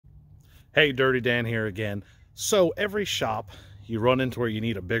Hey, Dirty Dan here again. So every shop you run into where you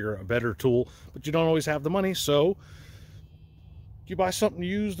need a better tool, but you don't always have the money, so you buy something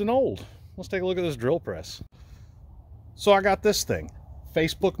used and old. Let's take a look at this drill press. So I got this thing,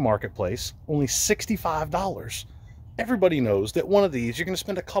 Facebook Marketplace, only $65. Everybody knows that one of these, you're going to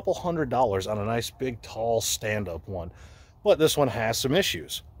spend a couple $100s on a nice big tall stand-up one. But this one has some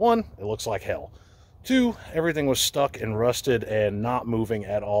issues. One, it looks like hell. Two, everything was stuck and rusted and not moving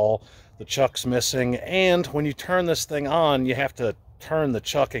at all. The chuck's missing, and when you turn this thing on, you have to turn the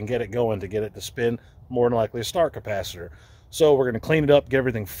chuck and get it going to get it to spin, more than likely a start capacitor. So we're going to clean it up, get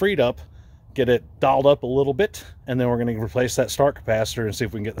everything freed up, get it dialed up a little bit, and then we're going to replace that start capacitor and see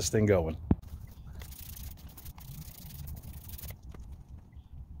if we can get this thing going.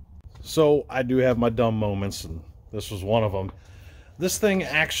 So I do have my dumb moments, and this was one of them. This thing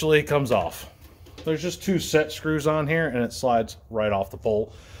actually comes off. There's just two set screws on here, and it slides right off the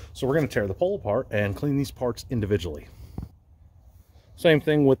pole. So we're going to tear the pole apart and clean these parts individually. Same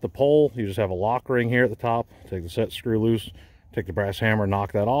thing with the pole. You just have a lock ring here at the top. Take the set screw loose, take the brass hammer,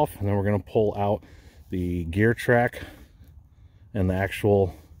 knock that off, and then we're going to pull out the gear track and the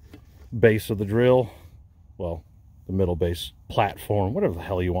actual base of the drill. Well, the middle base platform, whatever the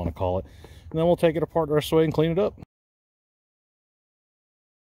hell you want to call it. And then we'll take it apart the rest of the way and clean it up.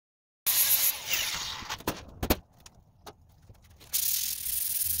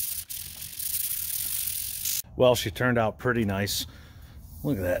 Well, she turned out pretty nice.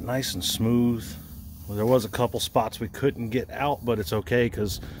 Look at that, nice and smooth. Well, there was a couple spots we couldn't get out, but it's okay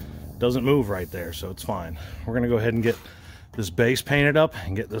because it doesn't move right there, so it's fine. We're going to go ahead and get this base painted up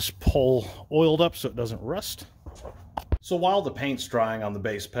and get this pole oiled up so it doesn't rust. So while the paint's drying on the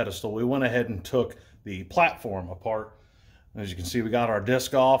base pedestal, we went ahead and took the platform apart. As you can see, we got our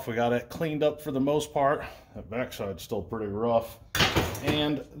disc off. We got it cleaned up for the most part. That backside's still pretty rough.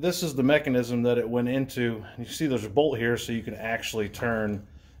 And this is the mechanism that it went into. You see there's a bolt here so you can actually turn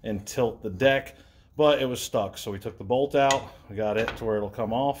and tilt the deck, but it was stuck. So we took the bolt out, we got it to where it'll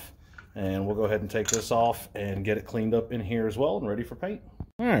come off, and we'll go ahead and take this off and get it cleaned up in here as well and ready for paint.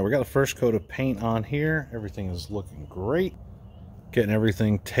 All right, we got the first coat of paint on here. Everything is looking great. Getting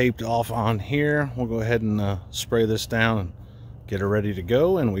everything taped off on here. We'll go ahead and spray this down and get it ready to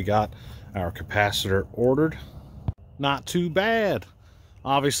go. And we got our capacitor ordered. Not too bad.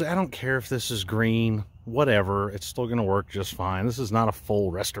 Obviously, I don't care if this is green, whatever, it's still going to work just fine. This is not a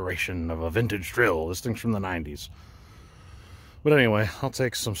full restoration of a vintage drill. This thing's from the 90s. But anyway, I'll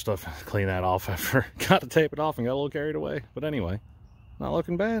take some stuff and clean that off after got to tape it off and got a little carried away. But anyway, not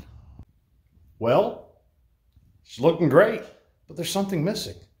looking bad. Well, it's looking great, but there's something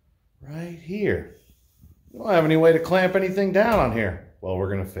missing right here. We don't have any way to clamp anything down on here. Well,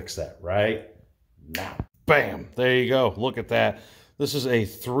 we're going to fix that right now. Bam! There you go. Look at that. This is a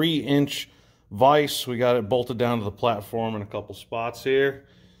 3-inch vise. We got it bolted down to the platform in a couple spots here.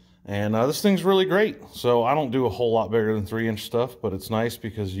 And this thing's really great. So I don't do a whole lot bigger than 3-inch stuff, but it's nice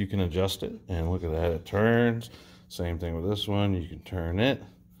because you can adjust it. And look at that, it turns. Same thing with this one. You can turn it.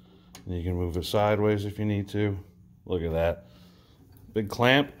 And you can move it sideways if you need to. Look at that. Big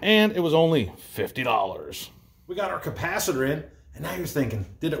clamp. And it was only $50. We got our capacitor in. And now you're thinking,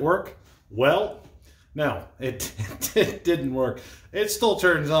 did it work? Well, no, it didn't work. It still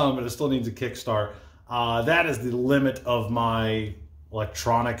turns on, but it still needs a kickstart. That is the limit of my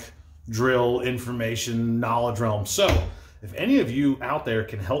electronic drill information knowledge realm. So if any of you out there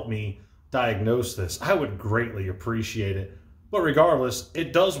can help me diagnose this, I would greatly appreciate it. But regardless,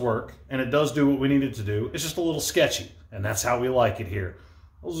 it does work and it does do what we need it to do. It's just a little sketchy, and that's how we like it here.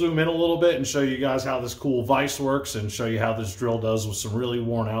 I'll zoom in a little bit and show you guys how this cool vise works and show you how this drill does with some really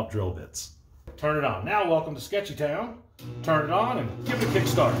worn out drill bits. Turn it on. Now welcome to Sketchy Town. Turn it on and give it a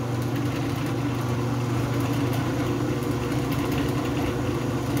kickstart.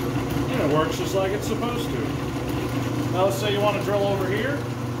 And it works just like it's supposed to. Now let's say you want to drill over here.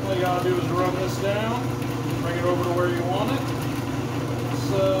 All you gotta do is run this down, bring it over to where you want it.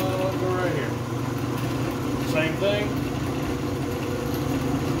 So go right here. Same thing.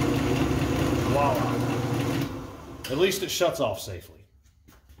 Voila. At least it shuts off safely.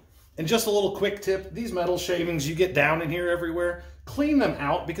 And just a little quick tip, these metal shavings you get down in here everywhere, clean them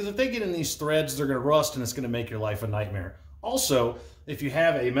out, because if they get in these threads, they're going to rust and it's going to make your life a nightmare. Also, if you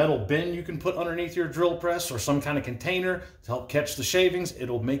have a metal bin you can put underneath your drill press or some kind of container to help catch the shavings,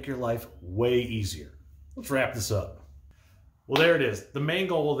 it'll make your life way easier. Let's wrap this up. Well, there it is. The main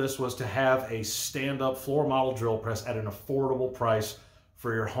goal of this was to have a stand-up floor model drill press at an affordable price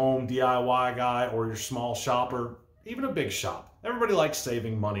for your home DIY guy or your small shop or even a big shop. Everybody likes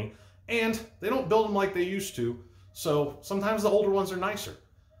saving money, and they don't build them like they used to, so sometimes the older ones are nicer.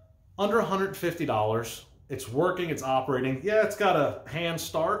 Under $150. It's working, it's operating. Yeah, it's got a hand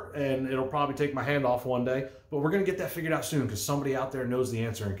start and it'll probably take my hand off one day, but we're gonna get that figured out soon because somebody out there knows the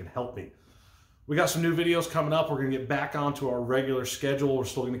answer and can help me. We got some new videos coming up. We're gonna get back onto our regular schedule. We're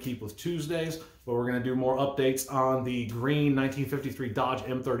still gonna keep with Tuesdays, but we're gonna do more updates on the green 1953 Dodge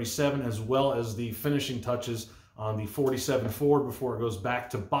M37 as well as the finishing touches on the 47 Ford before it goes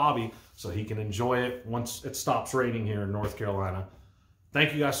back to Bobby so he can enjoy it once it stops raining here in North Carolina.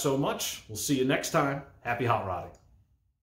 Thank you guys so much. We'll see you next time. Happy hot rodding.